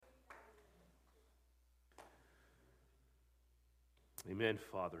Amen,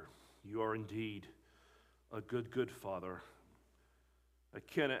 Father. You are indeed a good, good Father. I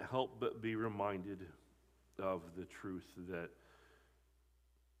cannot help but be reminded of the truth that,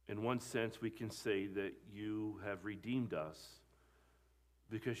 in one sense, we can say that you have redeemed us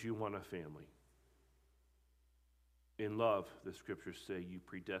because you want a family. In love, the scriptures say, you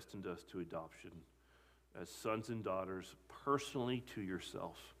predestined us to adoption as sons and daughters personally to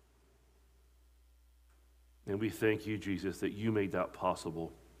yourself. And we thank you, Jesus, that you made that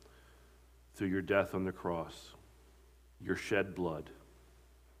possible through your death on the cross, your shed blood.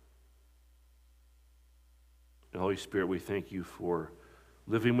 And Holy Spirit, we thank you for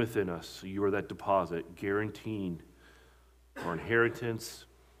living within us. You are that deposit, guaranteeing our inheritance,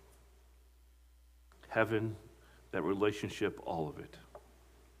 heaven, that relationship, all of it.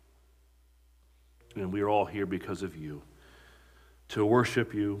 And we are all here because of you, to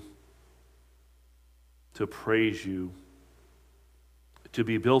worship you, to praise you, to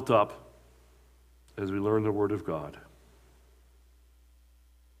be built up as we learn the Word of God.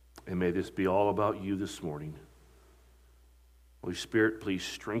 And may this be all about you this morning. Holy Spirit, please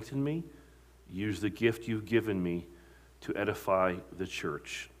strengthen me. Use the gift you've given me to edify the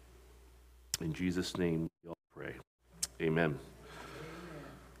church. In Jesus' name, we all pray. Amen.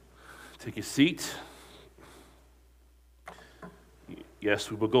 Take a seat.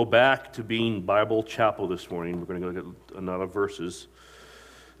 Yes, we will go back to being Bible Chapel this morning. We're going to look at a lot of verses.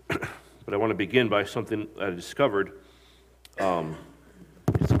 But I want to begin by something I discovered.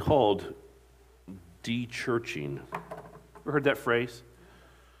 It's called de-churching. Ever heard that phrase?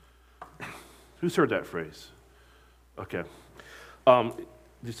 Who's heard that phrase? Okay.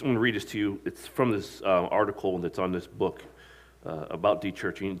 Just want to read this to you. It's from this article that's on this book about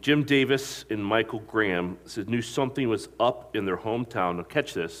de-churching. Jim Davis and Michael Graham knew something was up in their hometown. Now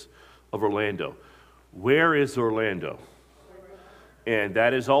catch this, of Orlando. Where is Orlando? And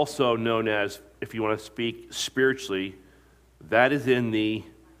that is also known as, if you want to speak spiritually, that is in the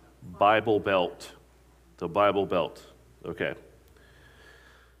Bible Belt. The Bible Belt. Okay.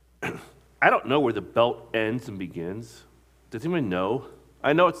 I don't know where the belt ends and begins. Does anyone know?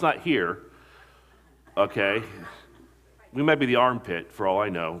 I know it's not here. Okay. We might be the armpit for all I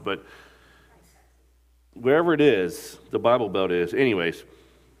know, but wherever it is, the Bible Belt is. Anyways,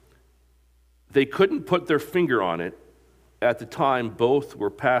 they couldn't put their finger on it. At the time, both were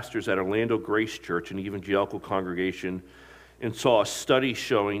pastors at Orlando Grace Church, an evangelical congregation, and saw a study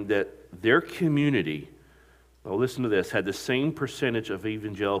showing that their community, now listen to this, had the same percentage of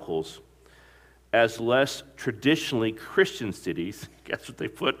evangelicals as less traditionally Christian cities, guess what they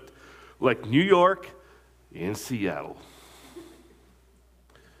put, like New York and Seattle.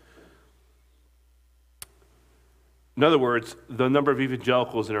 In other words, the number of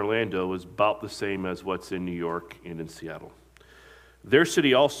evangelicals in Orlando was about the same as what's in New York and in Seattle. Their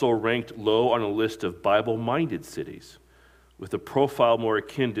city also ranked low on a list of Bible-minded cities, with a profile more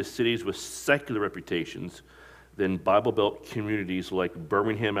akin to cities with secular reputations than Bible Belt communities like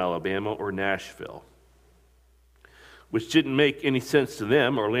Birmingham, Alabama, or Nashville. Which didn't make any sense to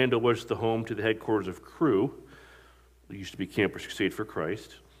them. Orlando was the home to the headquarters of Cru, it used to be Campus Crusade for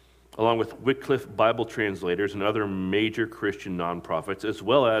Christ, along with Wycliffe Bible translators and other major Christian nonprofits, as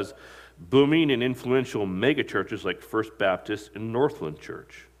well as booming and influential megachurches like First Baptist and Northland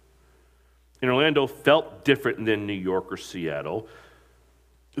Church. And Orlando felt different than New York or Seattle.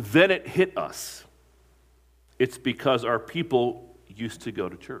 Then it hit us. It's because our people used to go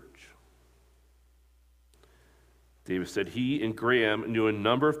to church. Davis said he and Graham knew a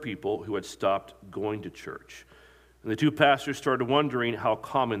number of people who had stopped going to church. And the two pastors started wondering how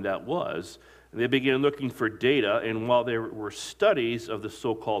common that was. And they began looking for data, and while there were studies of the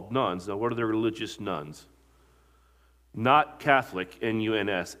so-called nuns, now what are the religious nuns? Not Catholic,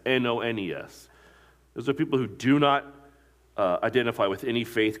 N-U-N-S, N-O-N-E-S. Those are people who do not identify with any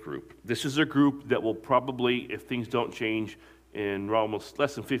faith group. This is a group that will probably, if things don't change in almost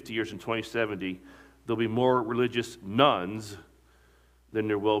less than 50 years in 2070, there'll be more religious nuns than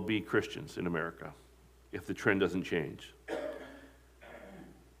there will be Christians in America, if the trend doesn't change.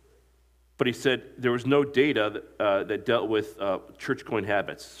 But he said there was no data that dealt with church-going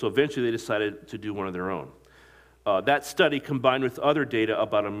habits. So eventually they decided to do one of their own. That study, combined with other data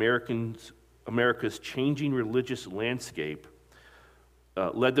about America's changing religious landscape,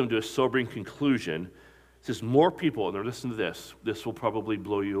 led them to a sobering conclusion. It says more people, and listen to this, this will probably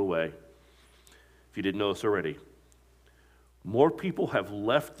blow you away if you didn't know this already. More people have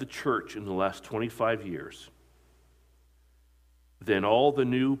left the church in the last 25 years than all the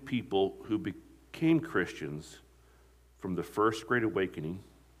new people who became Christians from the First Great Awakening,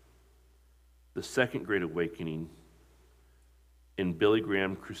 the Second Great Awakening, and Billy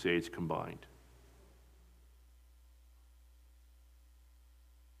Graham crusades combined.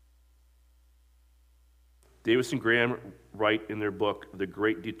 Davis and Graham write in their book, The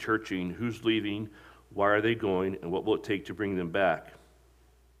Great Dechurching, who's leaving, why are they going, and what will it take to bring them back?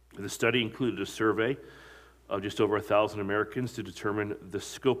 The study included a survey of just over 1,000 Americans to determine the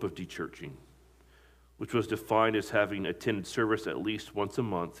scope of dechurching, which was defined as having attended service at least once a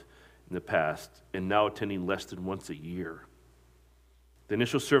month in the past and now attending less than once a year. The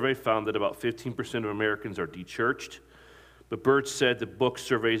initial survey found that about 15% of Americans are dechurched, but Birch said the book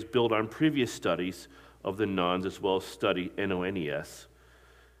surveys build on previous studies of the nones as well as study NONES,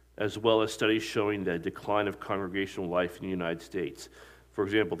 as well as studies showing the decline of congregational life in the United States. For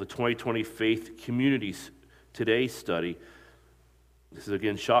example, the 2020 Faith Communities Today study, this is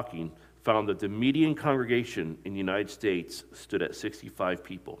again shocking, found that the median congregation in the United States stood at 65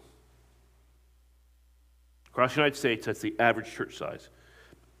 people. Across the United States, that's the average church size.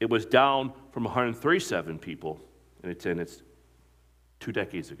 It was down from 137 people in attendance 2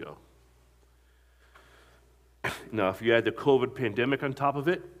 decades ago. Now, if you add the COVID pandemic on top of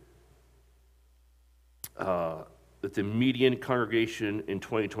it, that the median congregation in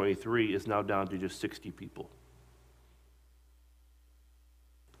 2023 is now down to just 60 people.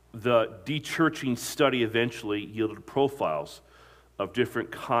 The dechurching study eventually yielded profiles of different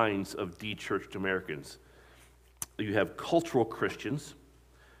kinds of dechurched Americans. You have cultural Christians.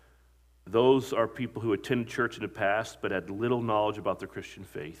 Those are people who attended church in the past but had little knowledge about the Christian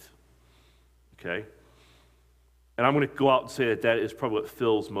faith. Okay? And I'm going to go out and say that that is probably what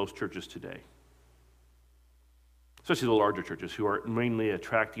fills most churches today. Especially the larger churches who are mainly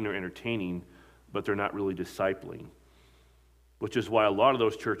attracting or entertaining, but they're not really discipling. Which is why a lot of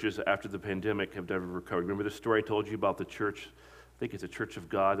those churches after the pandemic have never recovered. Remember the story I told you about the church? I think it's a Church of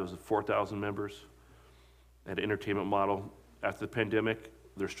God. There was 4,000 members. Had an entertainment model. After the pandemic,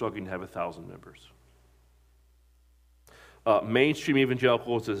 they're struggling to have 1,000 members. Mainstream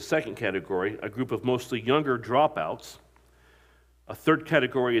evangelicals is a second category, a group of mostly younger dropouts. A third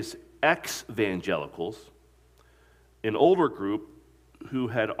category is ex-evangelicals, an older group who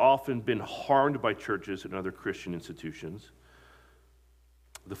had often been harmed by churches and other Christian institutions.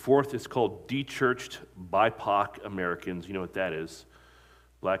 The fourth is called dechurched BIPOC Americans. You know what that is.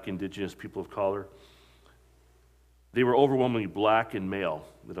 Black, indigenous, people of color. They were overwhelmingly black and male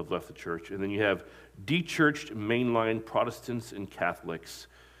that have left the church. And then you have dechurched mainline Protestants and Catholics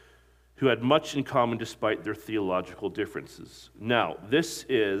who had much in common despite their theological differences. Now, this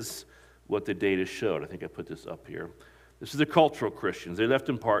is what the data showed. I think I put this up here. This is the cultural Christians. They left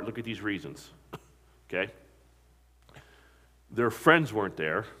in part. Look at these reasons. Okay? Their friends weren't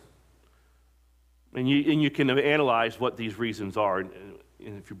there. And you can analyze what these reasons are, and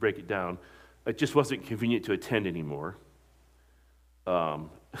if you break it down, it just wasn't convenient to attend anymore. Of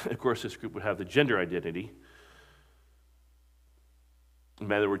course, this group would have the gender identity.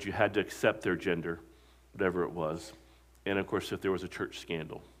 In other words, you had to accept their gender, whatever it was. And of course, if there was a church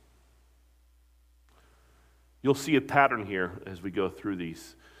scandal. You'll see a pattern here as we go through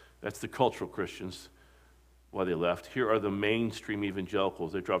these. That's the cultural Christians, why they left. Here are the mainstream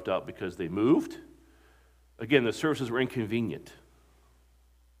evangelicals. They dropped out because they moved. Again, the services were inconvenient.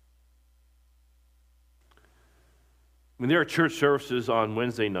 I mean, there are church services on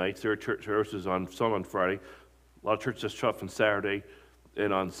Wednesday nights. There are church services some on Friday. A lot of churches show up on Saturday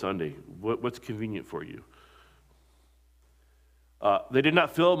and on Sunday. What's convenient for you? They did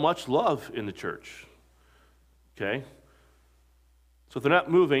not feel much love in the church. Okay? So if they're not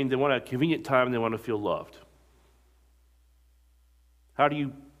moving, they want a convenient time and they want to feel loved. How do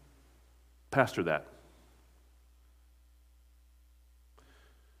you pastor that?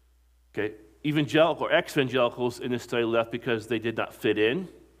 Okay, evangelical or ex-evangelicals in this study left because they did not fit in,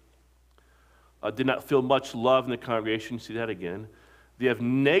 did not feel much love in the congregation. See that again. They have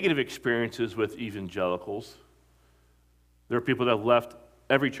negative experiences with evangelicals. There are people that have left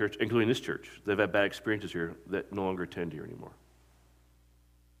every church, including this church. They've had bad experiences here that no longer attend here anymore.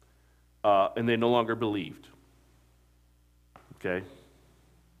 And they no longer believed. Okay?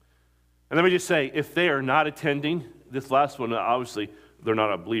 And let me just say, if they are not attending, this last one, obviously, they're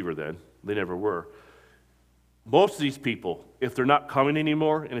not a believer then. They never were. Most of these people, if they're not coming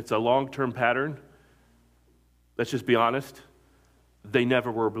anymore, and it's a long-term pattern, let's just be honest, they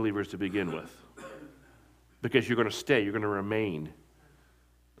never were believers to begin with. Because you're going to stay, you're going to remain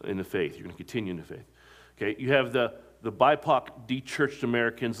in the faith. You're going to continue in the faith. Okay, you have the BIPOC dechurched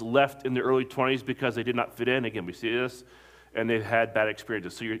Americans left in the early 20s because they did not fit in. Again, we see this, and they've had bad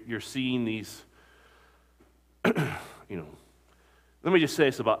experiences. So you're seeing these, let me just say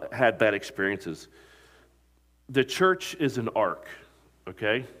this about had bad experiences. the church is an ark,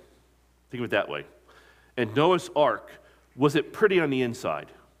 okay? Think of it that way. And Noah's ark, was it pretty on the inside?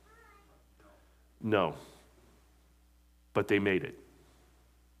 No. But they made it.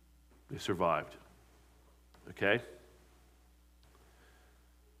 They survived. Okay?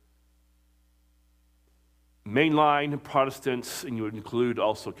 Mainline Protestants, and you would include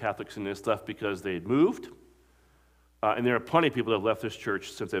also Catholics in this, left because they had moved. And there are plenty of people that have left this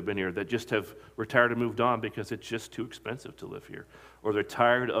church since I've been here that just have retired and moved on because it's just too expensive to live here. Or they're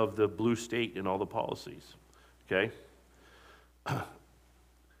tired of the blue state and all the policies. Okay?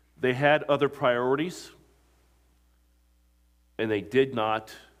 They had other priorities, and they did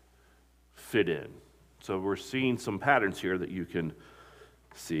not fit in. So we're seeing some patterns here that you can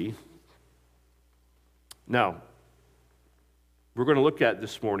see. Now, we're going to look at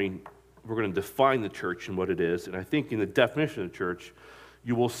this morning, we're going to define the church and what it is, and I think in the definition of the church,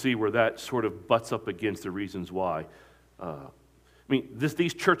 you will see where that sort of butts up against the reasons why.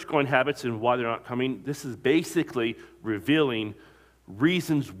 These church-going habits and why they're not coming, this is basically revealing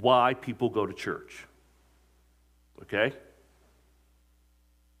reasons why people go to church. Okay?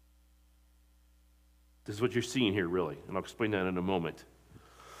 This is what you're seeing here, really, and I'll explain that in a moment.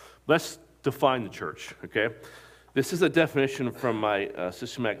 Let's define the church, okay? This is a definition from my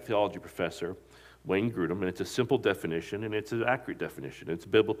systematic theology professor, Wayne Grudem, and it's a simple definition, and it's an accurate definition. It's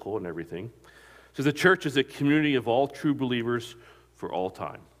biblical and everything. It says the church is a community of all true believers for all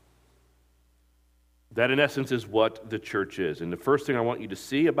time. That, in essence, is what the church is. And the first thing I want you to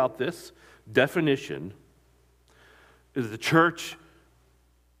see about this definition is the church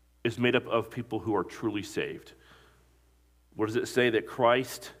is made up of people who are truly saved. What does it say? That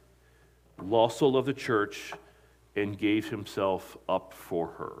Christ also loved the church and gave himself up for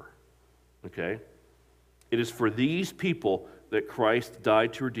her. Okay? It is for these people that Christ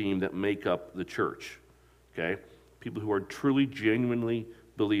died to redeem that make up the church. Okay? People who are truly, genuinely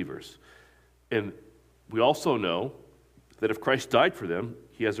believers. And we also know that if Christ died for them,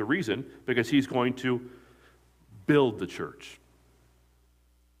 he has a reason, because he's going to build the church.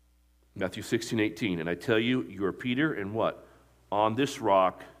 Matthew 16:18, and I tell you, you are Peter, and what? On this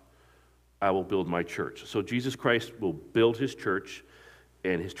rock I will build my church. So Jesus Christ will build his church,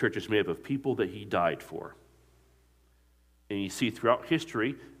 and his church is made up of people that he died for. And you see throughout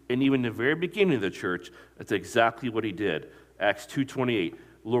history, and even the very beginning of the church, that's exactly what he did. Acts 2:28,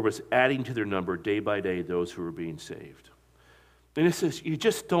 the Lord was adding to their number day by day those who were being saved. And it says, you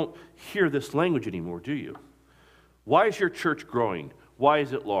just don't hear this language anymore, do you? Why is your church growing? Why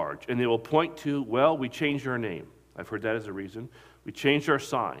is it large? And they will point to, well, we changed our name. I've heard that as a reason. We changed our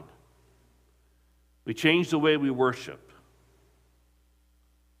sign. We changed the way we worship.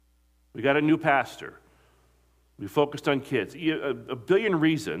 We got a new pastor. We focused on kids. A billion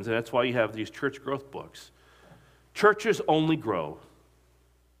reasons, and that's why you have these church growth books. Churches only grow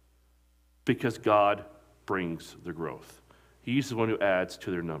because God brings the growth. He's the one who adds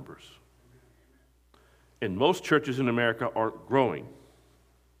to their numbers. And most churches in America aren't growing.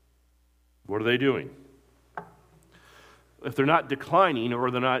 What are they doing? If they're not declining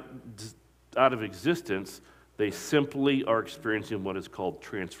or they're not out of existence, they simply are experiencing what is called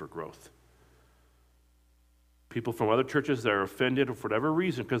transfer growth. People from other churches that are offended or for whatever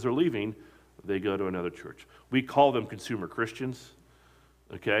reason, because they're leaving, they go to another church. We call them consumer Christians,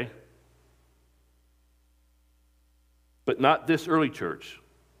 okay? But not this early church.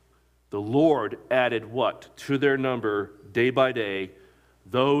 The Lord added what? To their number, day by day,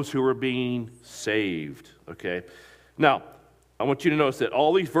 those who were being saved, okay? Now, I want you to notice that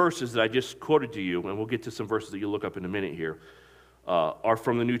all these verses that I just quoted to you, and we'll get to some verses that you'll look up in a minute here, are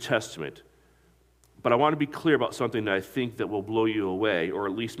from the New Testament. But I want to be clear about something that I think that will blow you away, or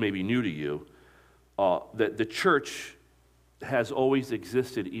at least maybe new to you, that the church has always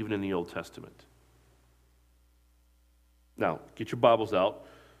existed even in the Old Testament. Now, get your Bibles out,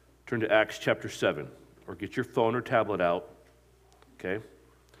 turn to Acts chapter 7, or get your phone or tablet out, okay?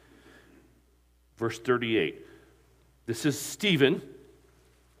 Verse 38. This is Stephen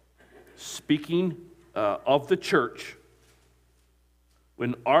speaking of the church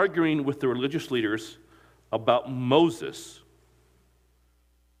when arguing with the religious leaders about Moses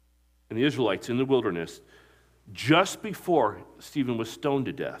and the Israelites in the wilderness just before Stephen was stoned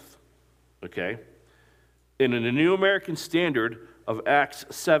to death, okay? And in the New American Standard of Acts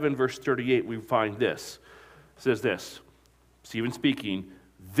 7, verse 38, we find this. It says this, Stephen speaking,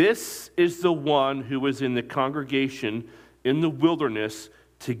 "This is the one who was in the congregation in the wilderness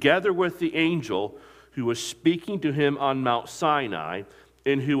together with the angel who was speaking to him on Mount Sinai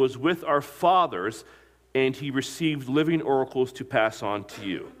and who was with our fathers, and he received living oracles to pass on to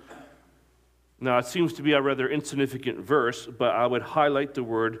you." Now, it seems to be a rather insignificant verse, but I would highlight the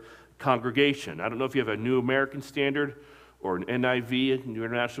word congregation. I don't know if you have a New American Standard or an NIV, a New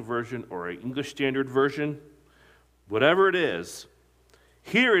International Version, or an English Standard Version. Whatever it is,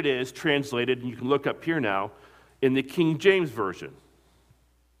 here it is translated, and you can look up here now, in the King James Version.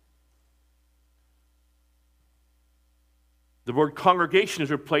 The word congregation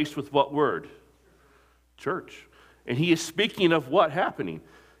is replaced with what word? Church. And he is speaking of what happening?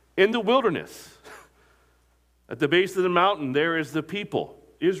 In the wilderness. At the base of the mountain, there is the people,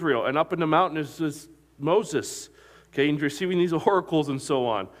 Israel. And up in the mountain is Moses, okay, and receiving these oracles and so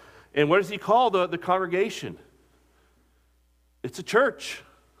on. And what does he call the congregation? It's a church.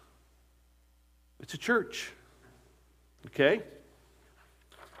 It's a church. Okay?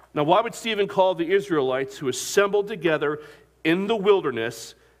 Now, why would Stephen call the Israelites who assembled together in the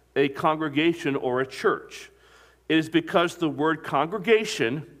wilderness a congregation or a church? It is because the word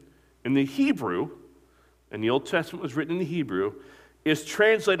congregation in the Hebrew, and the Old Testament was written in the Hebrew, is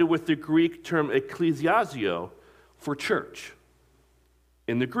translated with the Greek term ecclesiasio for church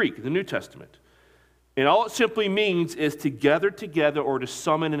in the Greek, the New Testament. And all it simply means is to gather together or to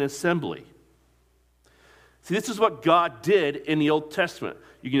summon an assembly. See, this is what God did in the Old Testament.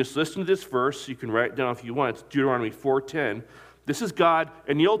 You can just listen to this verse. You can write it down if you want. It's Deuteronomy 4:10. This is God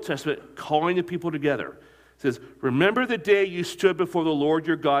in the Old Testament calling the people together. It says, "Remember the day you stood before the Lord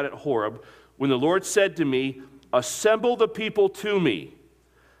your God at Horeb, when the Lord said to me, 'Assemble the people to me,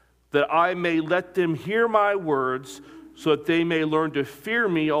 that I may let them hear my words, so that they may learn to fear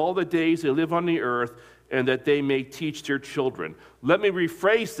me all the days they live on the earth, and that they may teach their children.'" Let me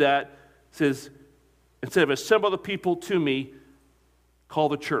rephrase that. It says, instead of assemble the people to me, call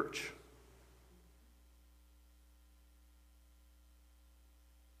the church.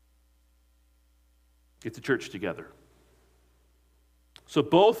 Get the church together. So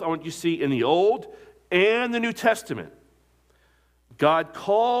both I want you to see in the Old and the New Testament, God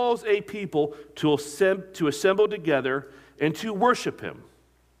calls a people to assemble together and to worship him.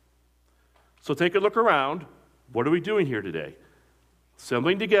 So take a look around. What are we doing here today?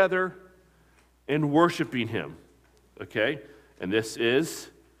 Assembling together and worshiping him. Okay? And this is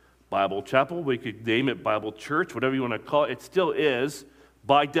Bible Chapel. We could name it Bible Church, whatever you want to call it. It still is,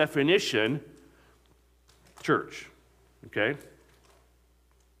 by definition, church. Okay?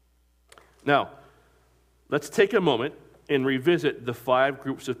 Now, let's take a moment and revisit the 5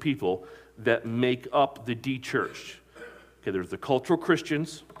 groups of people that make up the D-Church. Okay, there's the cultural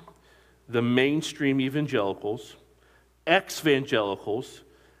Christians, the mainstream evangelicals, ex-evangelicals,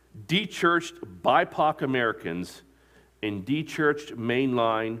 de-churched BIPOC Americans, and de-churched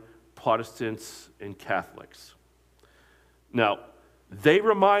mainline Protestants and Catholics. Now, they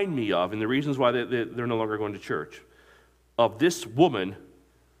remind me of, and the reasons why they're no longer going to church, of this woman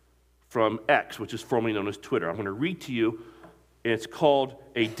from X, which is formerly known as Twitter. I'm going to read to you, and it's called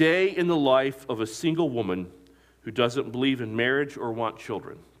 "A Day in the Life of a Single Woman Who Doesn't Believe in Marriage or Want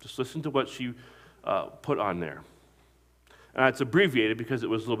Children." Just listen to what she put on there. And it's abbreviated because it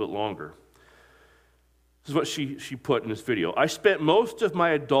was a little bit longer. This is what she put in this video. "I spent most of my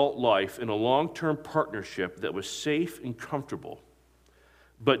adult life in a long-term partnership that was safe and comfortable.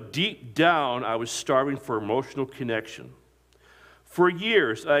 But deep down, I was starving for emotional connection. For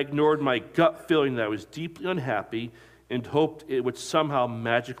years, I ignored my gut feeling that I was deeply unhappy and hoped it would somehow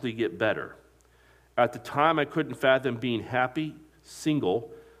magically get better. At the time, I couldn't fathom being happy, single,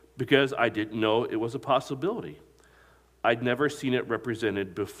 because I didn't know it was a possibility. I'd never seen it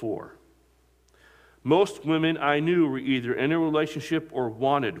represented before. Most women I knew were either in a relationship or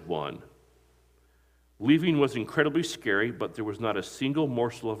wanted one. Leaving was incredibly scary, but there was not a single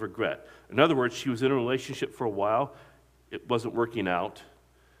morsel of regret." In other words, she was in a relationship for a while, it wasn't working out,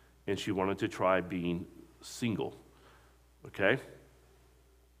 and she wanted to try being single. Okay?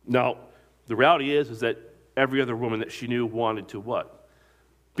 Now, the reality is that every other woman that she knew wanted to what?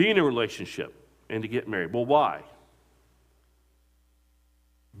 Be in a relationship and to get married. Well, why?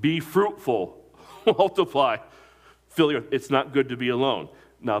 Be fruitful, multiply, fill your. It's not good to be alone.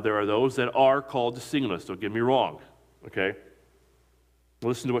 Now, there are those that are called to singleness, don't get me wrong, okay?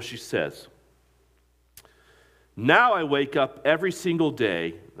 Listen to what she says. "Now I wake up every single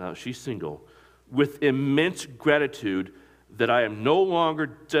day," now she's single, "with immense gratitude that I am no longer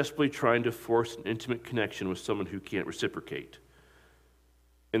desperately trying to force an intimate connection with someone who can't reciprocate.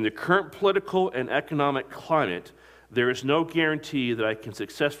 In the current political and economic climate, there is no guarantee that I can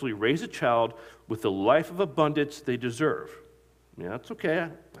successfully raise a child with the life of abundance they deserve." Yeah, that's okay.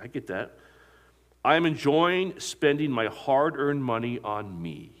 I get that. "I am enjoying spending my hard-earned money on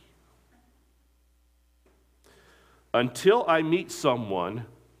me. Until I meet someone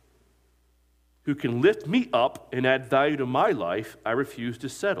who can lift me up and add value to my life, I refuse to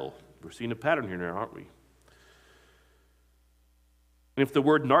settle. We're seeing a pattern here now, aren't we? And if the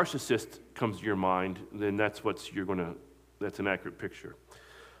word narcissist comes to your mind, then that's an accurate picture.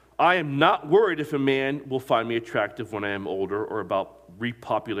 I am not worried if a man will find me attractive when I am older or about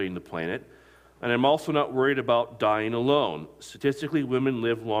repopulating the planet. And I'm also not worried about dying alone. Statistically, women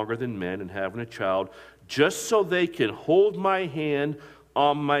live longer than men, and having a child just so they can hold my hand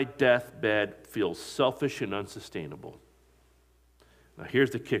on my deathbed feels selfish and unsustainable. Now,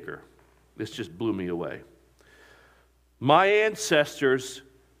 here's the kicker. This just blew me away. My ancestors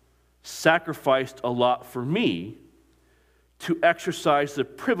sacrificed a lot for me to exercise the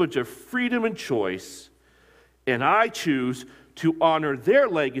privilege of freedom and choice, and I choose to honor their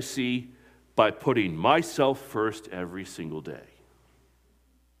legacy by putting myself first every single day.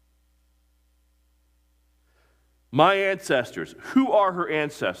 My ancestors. Who are her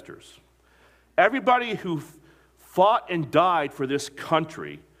ancestors? Everybody who fought and died for this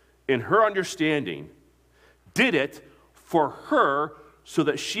country, in her understanding, did it for her so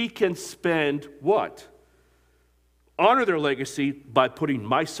that she can spend what? Honor their legacy by putting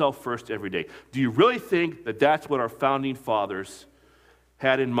myself first every day. Do you really think that that's what our founding fathers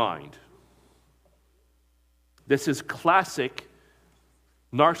had in mind? This is classic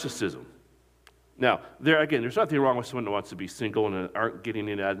narcissism. Now, there's nothing wrong with someone who wants to be single and aren't getting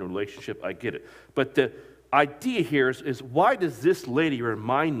in a relationship. I get it. But the idea here is why does this lady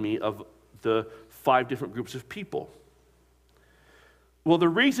remind me of the 5 different groups of people? Well, the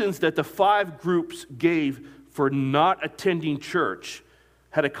reasons that the 5 groups gave for not attending church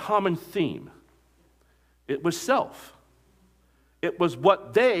had a common theme. It was self. It was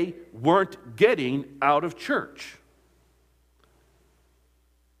what they weren't getting out of church.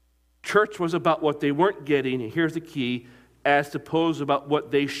 Church was about what they weren't getting, and here's the key, as opposed about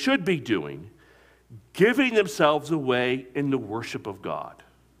what they should be doing, giving themselves away in the worship of God.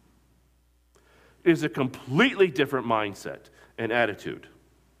 It is a completely different mindset and attitude.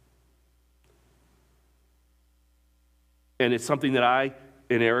 And it's something that I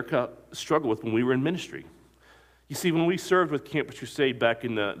and Erica struggled with when we were in ministry. You see, when we served with Campus Crusade back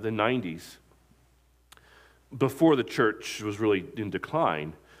in the 90s, before the church was really in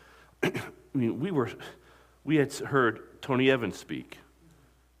decline, I mean, we had heard Tony Evans speak.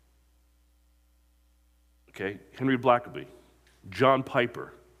 Okay, Henry Blackaby, John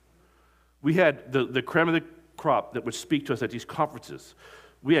Piper. We had the creme of the crop that would speak to us at these conferences.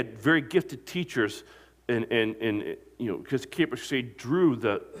 We had very gifted teachers, and because Campus Crusade drew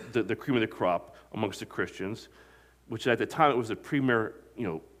the cream of the crop amongst the Christians, which at the time it was the premier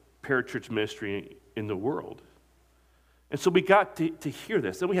parachurch ministry in the world. And so we got to hear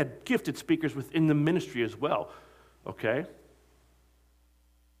this. Then we had gifted speakers within the ministry as well, okay?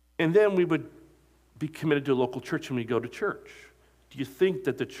 And then we would be committed to a local church when we go to church. Do you think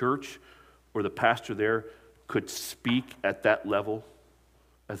that the church or the pastor there could speak at that level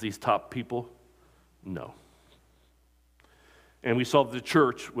as these top people? No. And we saw that the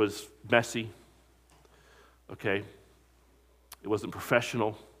church was messy, okay? It wasn't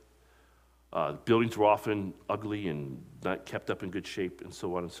professional. Buildings were often ugly and not kept up in good shape, and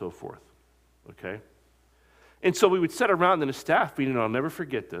so on and so forth, okay? And so we would sit around in a staff meeting, and I'll never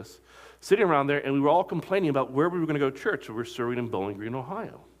forget this, sitting around there, and we were all complaining about where we were going to go to church. So we were serving in Bowling Green,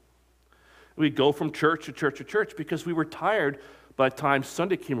 Ohio. We'd go from church to church to church because we were tired by the time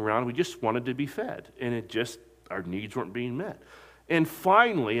Sunday came around. We just wanted to be fed, and our needs weren't being met. And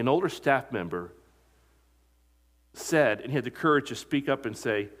finally, an older staff member said, and he had the courage to speak up and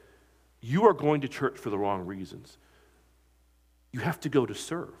say, "You are going to church for the wrong reasons. You have to go to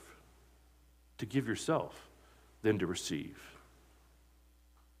serve, to give yourself, than to receive."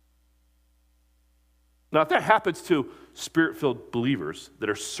 Now, if that happens to Spirit-filled believers that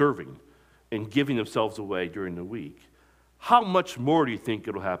are serving and giving themselves away during the week, how much more do you think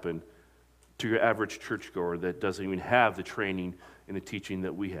it'll happen to your average churchgoer that doesn't even have the training and the teaching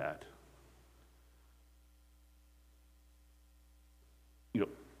that we had?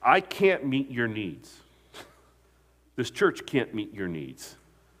 I can't meet your needs. This church can't meet your needs.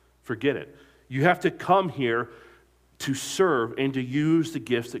 Forget it. You have to come here to serve and to use the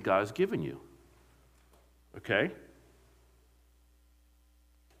gifts that God has given you. Okay?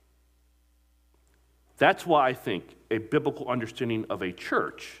 That's why I think a biblical understanding of a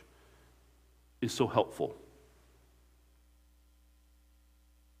church is so helpful.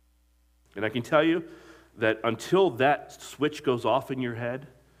 And I can tell you that until that switch goes off in your head,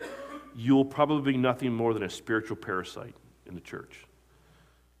 you'll probably be nothing more than a spiritual parasite in the church.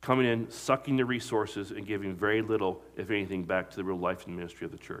 Coming in, sucking the resources, and giving very little, if anything, back to the real life and ministry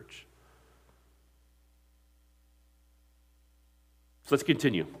of the church. So let's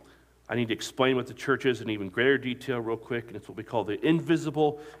continue. I need to explain what the church is in even greater detail real quick, and it's what we call the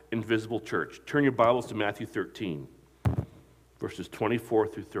invisible church. Turn your Bibles to Matthew 13, verses 24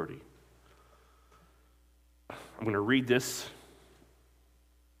 through 30. I'm going to read this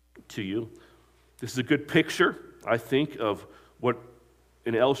to you. This is a good picture, I think, of what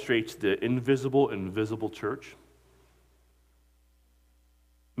it illustrates the invisible and visible church.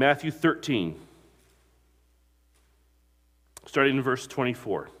 Matthew 13, starting in verse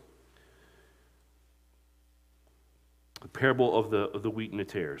 24. The parable of the wheat and the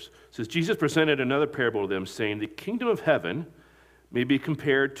tares. It says, Jesus presented another parable to them, saying, the kingdom of heaven may be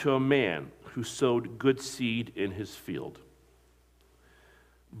compared to a man who sowed good seed in his field.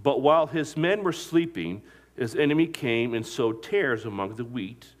 But while his men were sleeping, his enemy came and sowed tares among the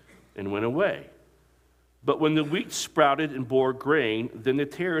wheat and went away. But when the wheat sprouted and bore grain, then the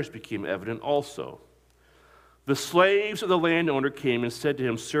tares became evident also. The slaves of the landowner came and said to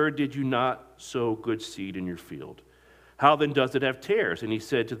him, Sir, did you not sow good seed in your field? How then does it have tares? And he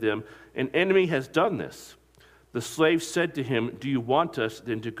said to them, An enemy has done this. The slaves said to him, Do you want us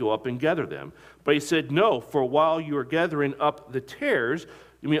then to go up and gather them? But he said, No, for while you are gathering up the tares,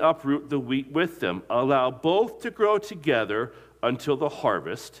 you may uproot the wheat with them. Allow both to grow together until the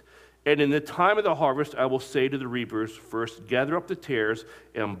harvest. And in the time of the harvest, I will say to the reapers, First gather up the tares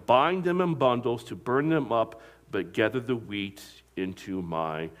and bind them in bundles to burn them up, but gather the wheat into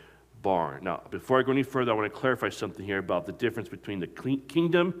my barn. Now, before I go any further, I want to clarify something here about the difference between the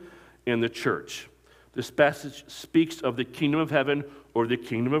kingdom and the church. This passage speaks of the kingdom of heaven or the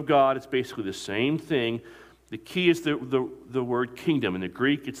kingdom of God. It's basically the same thing. The key is the word kingdom. In the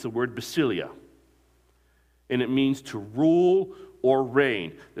Greek, it's the word basileia. And it means to rule or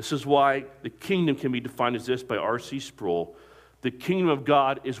reign. This is why the kingdom can be defined as this by R.C. Sproul. The kingdom of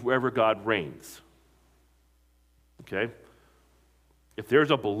God is wherever God reigns. Okay? If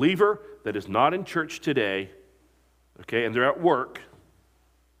there's a believer that is not in church today, okay, and they're at work,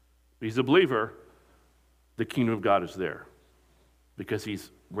 he's a believer, the kingdom of God is there because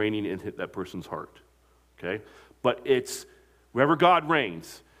he's reigning in that person's heart. Okay? But it's wherever God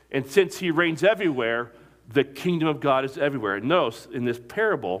reigns. And since he reigns everywhere, the kingdom of God is everywhere. And notice in this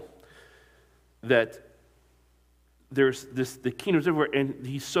parable that there's the kingdom's everywhere, and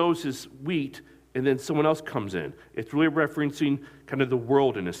he sows his wheat, and then someone else comes in. It's really referencing kind of the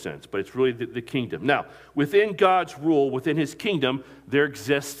world in a sense, but it's really the kingdom. Now, within God's rule, within his kingdom, there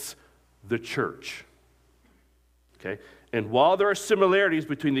exists the church. Okay? And while there are similarities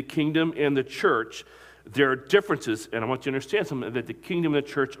between the kingdom and the church, there are differences, and I want you to understand something, that the kingdom and the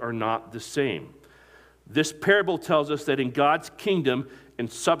church are not the same. This parable tells us that in God's kingdom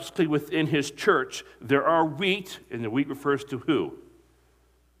and subsequently within his church, there are wheat, and the wheat refers to who?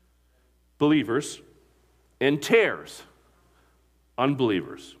 Believers, and tares,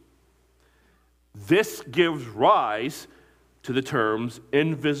 unbelievers. This gives rise to the terms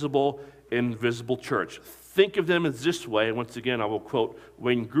invisible church. Think of them as this way, and once again, I will quote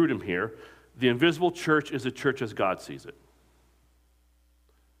Wayne Grudem here. The invisible church is the church as God sees it.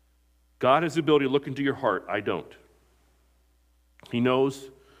 God has the ability to look into your heart. I don't. He knows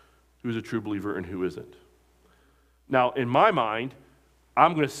who's a true believer and who isn't. Now, in my mind,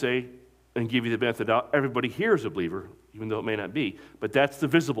 I'm going to say and give you the benefit of the doubt, everybody here is a believer, even though it may not be, but that's the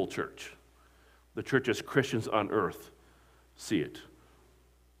visible church. The church as Christians on earth see it.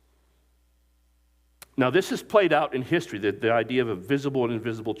 Now, this has played out in history, the idea of a visible and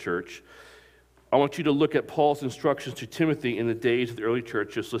invisible church. I want you to look at Paul's instructions to Timothy in the days of the early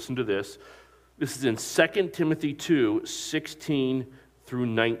church. Just listen to this. This is in 2 Timothy 2, 16 through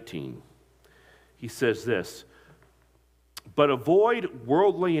 19. He says this, But avoid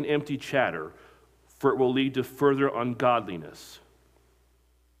worldly and empty chatter, for it will lead to further ungodliness.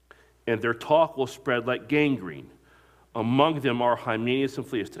 And their talk will spread like gangrene. Among them are Hymenaeus and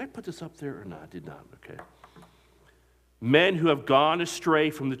Philetus. Did I put this up there or not? I did not. Okay. Men who have gone astray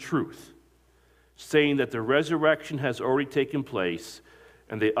from the truth, saying that the resurrection has already taken place,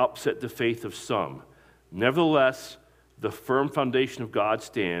 and they upset the faith of some. Nevertheless, the firm foundation of God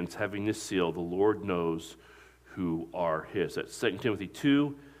stands, having this seal, the Lord knows who are his. That's 2 Timothy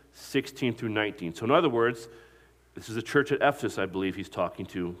 2, 16 through 19. So in other words, this is a church at Ephesus, I believe he's talking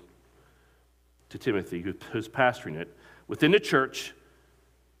to Timothy, who's pastoring it. Within the church,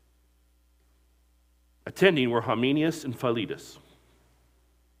 attending were Hymenaeus and Philetus.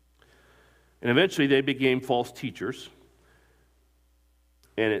 And eventually they became false teachers.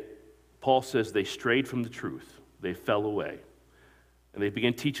 And Paul says they strayed from the truth. They fell away. And they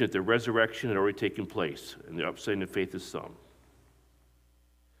began teaching that the resurrection had already taken place, and they're upsetting the faith of some.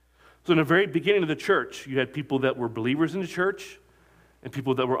 So in the very beginning of the church, you had people that were believers in the church, and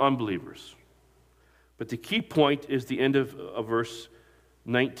people that were unbelievers. But the key point is the end of verse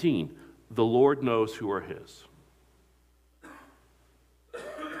 19. The Lord knows who are his.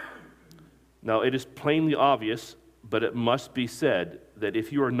 Now, it is plainly obvious, but it must be said that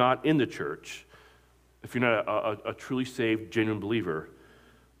if you are not in the church, if you're not a truly saved, genuine believer,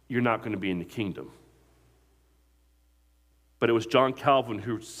 you're not going to be in the kingdom. But it was John Calvin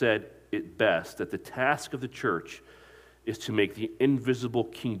who said it best, that the task of the church is to make the invisible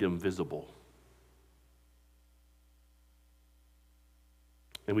kingdom visible.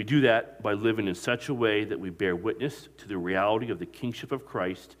 And we do that by living in such a way that we bear witness to the reality of the kingship of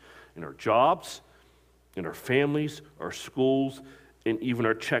Christ in our jobs, in our families, our schools, and even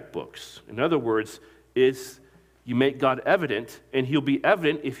our checkbooks. In other words, is you make God evident, and he'll be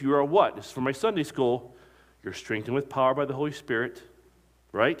evident if you are what? This is from my Sunday school. You're strengthened with power by the Holy Spirit,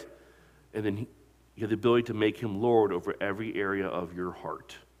 right? And then you have the ability to make him Lord over every area of your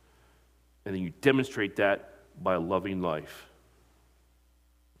heart. And then you demonstrate that by a loving life.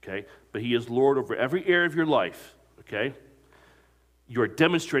 Okay? But he is Lord over every area of your life. Okay? You are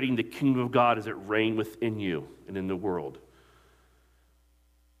demonstrating the kingdom of God as it reigns within you and in the world.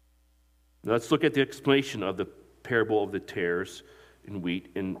 Now let's look at the explanation of the parable of the tares and wheat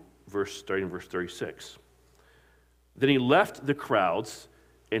starting in verse 36. Then he left the crowds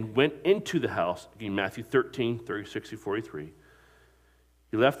and went into the house. Again, Matthew 13, 36 through 43.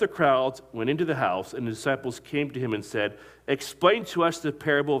 He left the crowds, went into the house, and the disciples came to him and said, "Explain to us the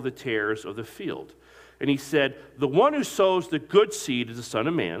parable of the tares of the field." And he said, "The one who sows the good seed is the Son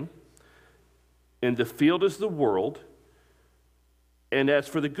of Man, and the field is the world. And as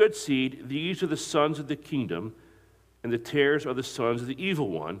for the good seed, these are the sons of the kingdom, and the tares are the sons of the evil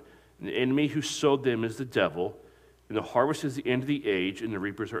one. And the enemy who sowed them is the devil, and the harvest is the end of the age, and the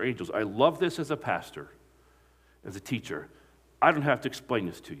reapers are angels." I love this as a pastor, as a teacher. I don't have to explain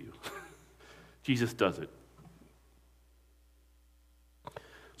this to you. Jesus does it.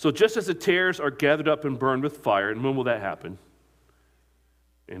 So just as the tares are gathered up and burned with fire, and when will that happen?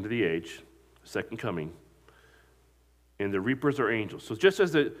 End of the age, second coming. And the reapers are angels. So just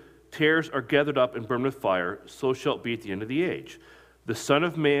as the tares are gathered up and burned with fire, so shall it be at the end of the age. The Son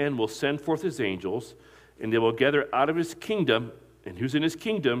of Man will send forth his angels, and they will gather out of his kingdom, and who's in his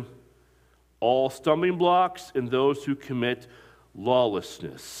kingdom? All stumbling blocks and those who commit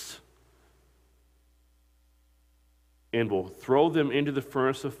lawlessness, and will throw them into the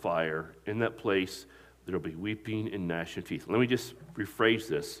furnace of fire. In that place there will be weeping and gnashing of teeth. Let me just rephrase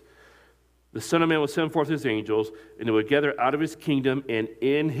this. The Son of Man will send forth his angels, and they will gather out of his kingdom and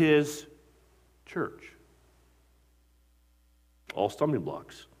in his church all stumbling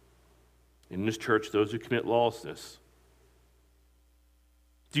blocks. In this church, those who commit lawlessness.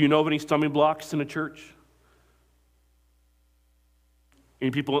 Do you know of any stumbling blocks in the church? Any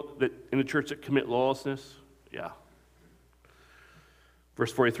people that in the church that commit lawlessness? Yeah.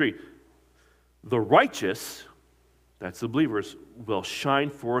 Verse 43. The righteous, that's the believers, will shine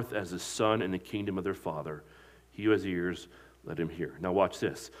forth as the sun in the kingdom of their Father. He who has ears, let him hear. Now watch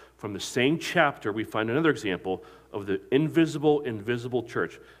this. From the same chapter, we find another example of the invisible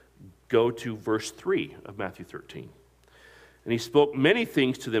church. Go to verse 3 of Matthew 13. And he spoke many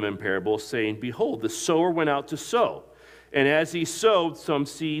things to them in parables, saying, "Behold, the sower went out to sow. And as he sowed, some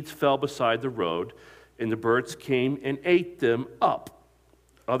seeds fell beside the road, and the birds came and ate them up.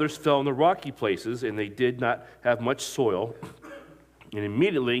 Others fell in the rocky places, and they did not have much soil. And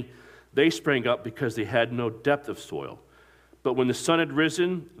immediately they sprang up because they had no depth of soil. But when the sun had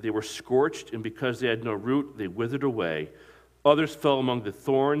risen, they were scorched, and because they had no root, they withered away. Others fell among the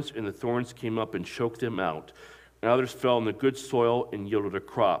thorns, and the thorns came up and choked them out. And others fell in the good soil and yielded a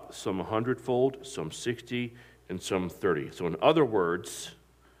crop, some 100-fold, some 60, and some 30. So in other words,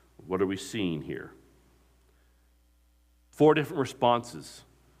 what are we seeing here? 4 different responses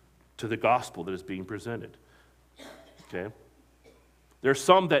to the gospel that is being presented. Okay? There are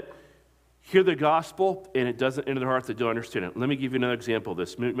some that hear the gospel and it doesn't enter their hearts, they don't understand it. Let me give you another example of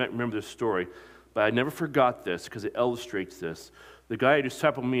this. You might remember this story, but I never forgot this because it illustrates this. The guy who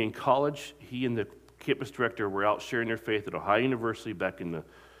discipled me in college, he and the campus director were out sharing their faith at Ohio University back in the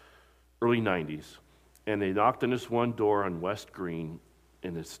early 90s. And they knocked on this one door on West Green,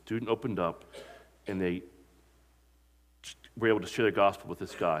 and the student opened up, and they were able to share the gospel with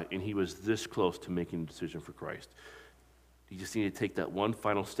this guy, and he was this close to making a decision for Christ. He just needed to take that one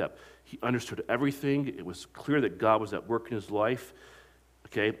final step. He understood everything. It was clear that God was at work in his life,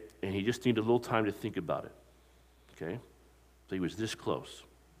 okay, and he just needed a little time to think about it, okay? So he was this close.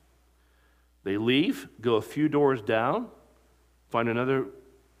 They leave, go a few doors down, find another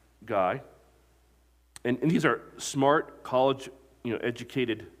guy. And these are smart college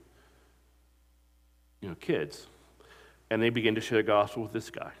educated, kids, and they begin to share the gospel with this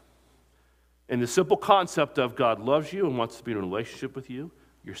guy. And the simple concept of God loves you and wants to be in a relationship with you.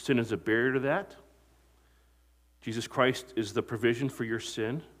 Your sin is a barrier to that. Jesus Christ is the provision for your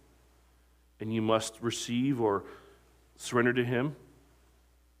sin, and you must receive or surrender to him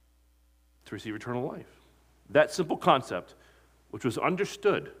to receive eternal life. That simple concept, which was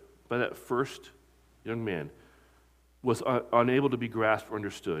understood by that first young man, was unable to be grasped or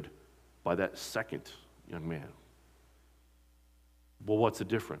understood by that second young man. Well, what's the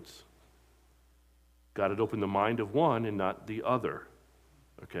difference? God had opened the mind of one and not the other.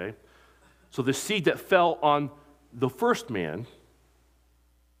 Okay? So the seed that fell on the first man,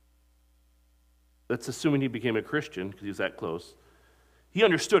 that's assuming he became a Christian because he was that close, he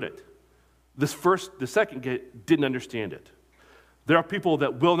understood it. The second didn't understand it. There are people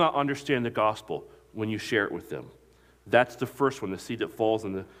that will not understand the gospel when you share it with them. That's the first one, the seed that falls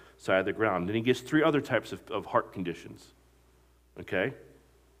on the side of the ground. Then he gets three other types of heart conditions. Okay?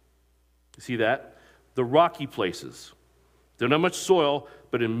 You see that? The rocky places. They're not much soil,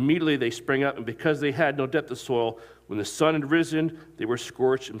 but immediately they sprang up, and because they had no depth of soil, when the sun had risen, they were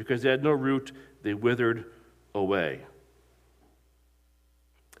scorched, and because they had no root, they withered away.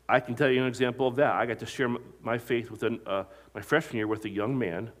 I can tell you an example of that. I got to share my faith with my freshman year with a young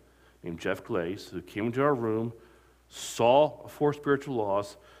man named Jeff Glaze, who came into our room, saw 4 spiritual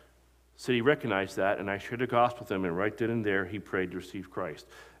laws, said he recognized that, and I shared the gospel with him, and right then and there, he prayed to receive Christ.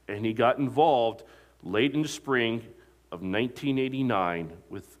 And he got involved late in the spring of 1989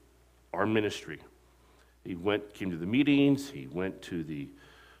 with our ministry. He came to the meetings. He went to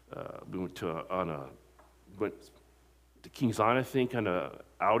went to King's Island, I think, on an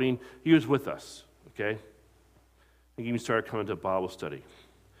outing. He was with us, okay? He even started coming to Bible study.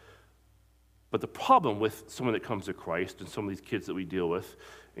 But the problem with someone that comes to Christ and some of these kids that we deal with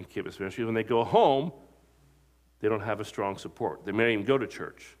in campus ministry, when they go home, they don't have a strong support. They may not even go to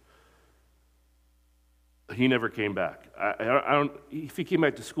church. He never came back. If he came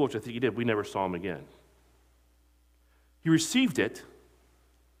back to school, which I think he did, we never saw him again. He received it.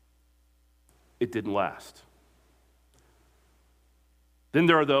 It didn't last. Then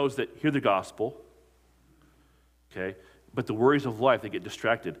there are those that hear the gospel, okay, but the worries of life, they get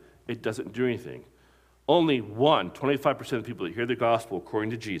distracted. It doesn't do anything. Only 25% of the people that hear the gospel,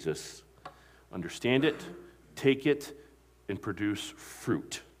 according to Jesus, understand it, take it, and produce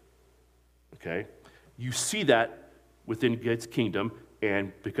fruit. Okay? You see that within God's kingdom,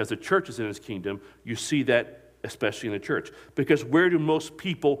 and because the church is in his kingdom, you see that especially in the church. Because where do most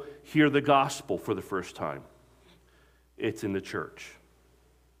people hear the gospel for the first time? It's in the church.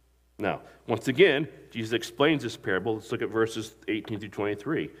 Now, once again, Jesus explains this parable. Let's look at verses 18 through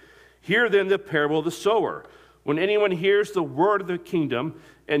 23. Hear then the parable of the sower. When anyone hears the word of the kingdom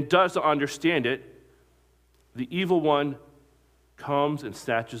and does not understand it, the evil one comes and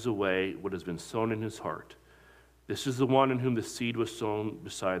snatches away what has been sown in his heart. This is the one in whom the seed was sown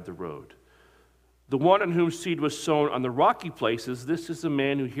beside the road. The one in whom seed was sown on the rocky places, this is the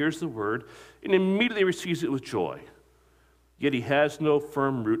man who hears the word and immediately receives it with joy. Yet he has no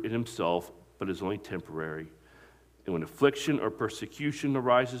firm root in himself, but is only temporary. And when affliction or persecution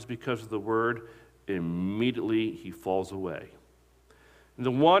arises because of the word, immediately he falls away. And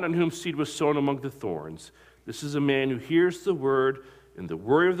the one on whom seed was sown among the thorns, this is a man who hears the word, and the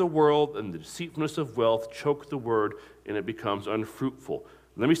worry of the world and the deceitfulness of wealth choke the word, and it becomes unfruitful.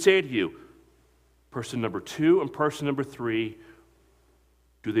 Let me say it to you, person number 2 and person number 3,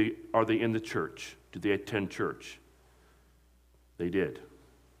 are they in the church? Do they attend church? They did.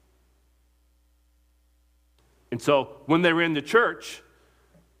 And so when they were in the church,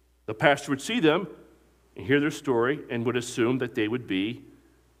 the pastor would see them and hear their story and would assume that they would be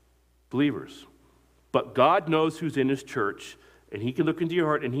believers. But God knows who's in his church, and he can look into your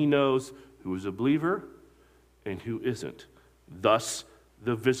heart and he knows who is a believer and who isn't. Thus,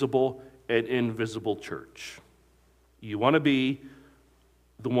 the visible and invisible church. You want to be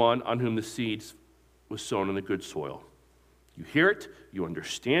the one on whom the seeds was sown in the good soil. You hear it, you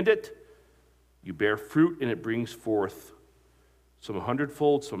understand it, you bear fruit, and it brings forth some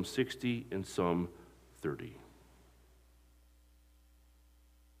 100-fold, some 60, and some 30.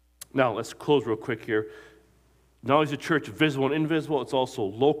 Now, let's close real quick here. Not only is the church visible and invisible, it's also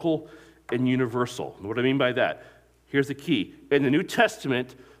local and universal. And what do I mean by that? Here's the key. In the New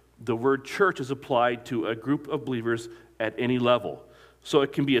Testament, the word church is applied to a group of believers at any level. So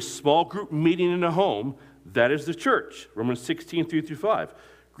it can be a small group meeting in a home. That is the church. Romans 16, 3-5.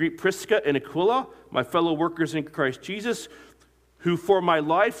 Greet Prisca and Aquila, my fellow workers in Christ Jesus, who for my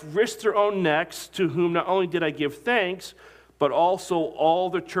life risked their own necks, to whom not only did I give thanks, but also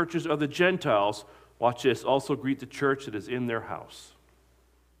all the churches of the Gentiles, watch this, also greet the church that is in their house.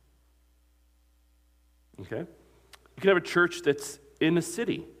 Okay? You can have a church that's in a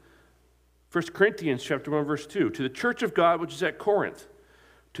city. 1 Corinthians chapter 1, verse 2, to the church of God which is at Corinth,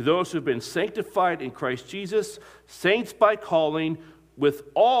 to those who have been sanctified in Christ Jesus, saints by calling, with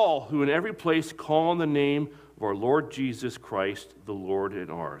all who in every place call on the name of our Lord Jesus Christ, the Lord and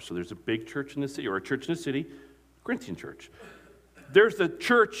ours. So there's a big church in the city, or a church in the city, Corinthian church. There's the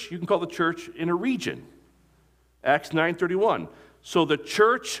church, you can call the church in a region. Acts 9:31. So the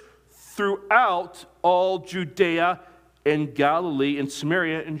church throughout all Judea and Galilee and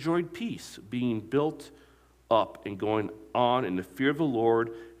Samaria enjoyed peace, being built up and going on in the fear of the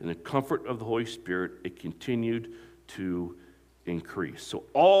Lord and the comfort of the Holy Spirit. It continued to increase. So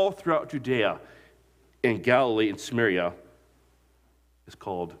all throughout Judea and Galilee and Samaria is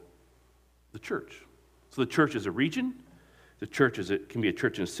called the church. So the church is a region. The church can be a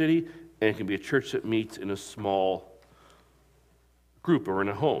church in a city, and it can be a church that meets in a small group or in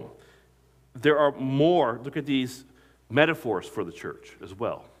a home. There are more, look at these metaphors for the church as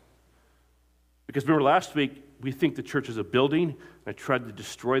well. Because remember last week, we think the church is a building. I tried to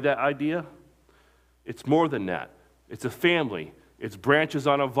destroy that idea. It's more than that. It's a family. It's branches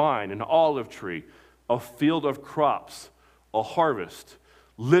on a vine, an olive tree, a field of crops, a harvest,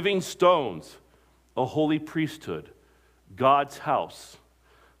 living stones, a holy priesthood, God's house,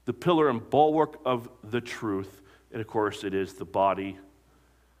 the pillar and bulwark of the truth, and of course it is the body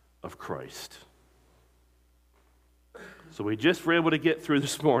of Christ. So we just were able to get through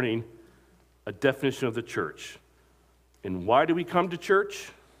this morning a definition of the church. And why do we come to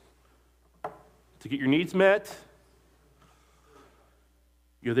church? To get your needs met?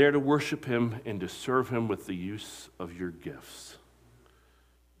 You're there to worship him and to serve him with the use of your gifts.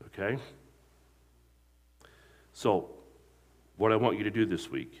 Okay? So, what I want you to do this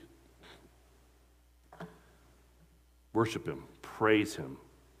week, worship him, praise him.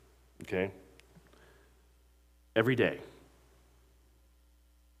 Okay? Every day.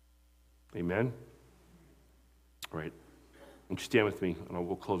 Amen? All right. Would you stand with me, and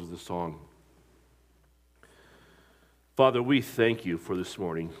we'll close with this song. Father, we thank you for this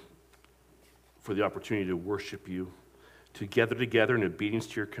morning, for the opportunity to worship you, to gather together in obedience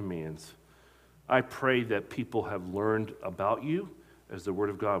to your commands. I pray that people have learned about you as the Word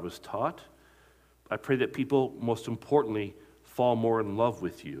of God was taught. I pray that people, most importantly, fall more in love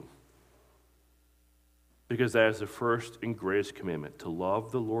with you. Because that is the first and greatest commandment, to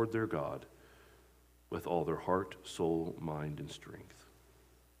love the Lord their God with all their heart, soul, mind, and strength.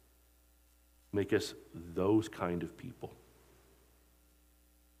 Make us those kind of people.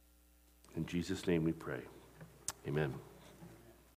 In Jesus' name we pray. Amen.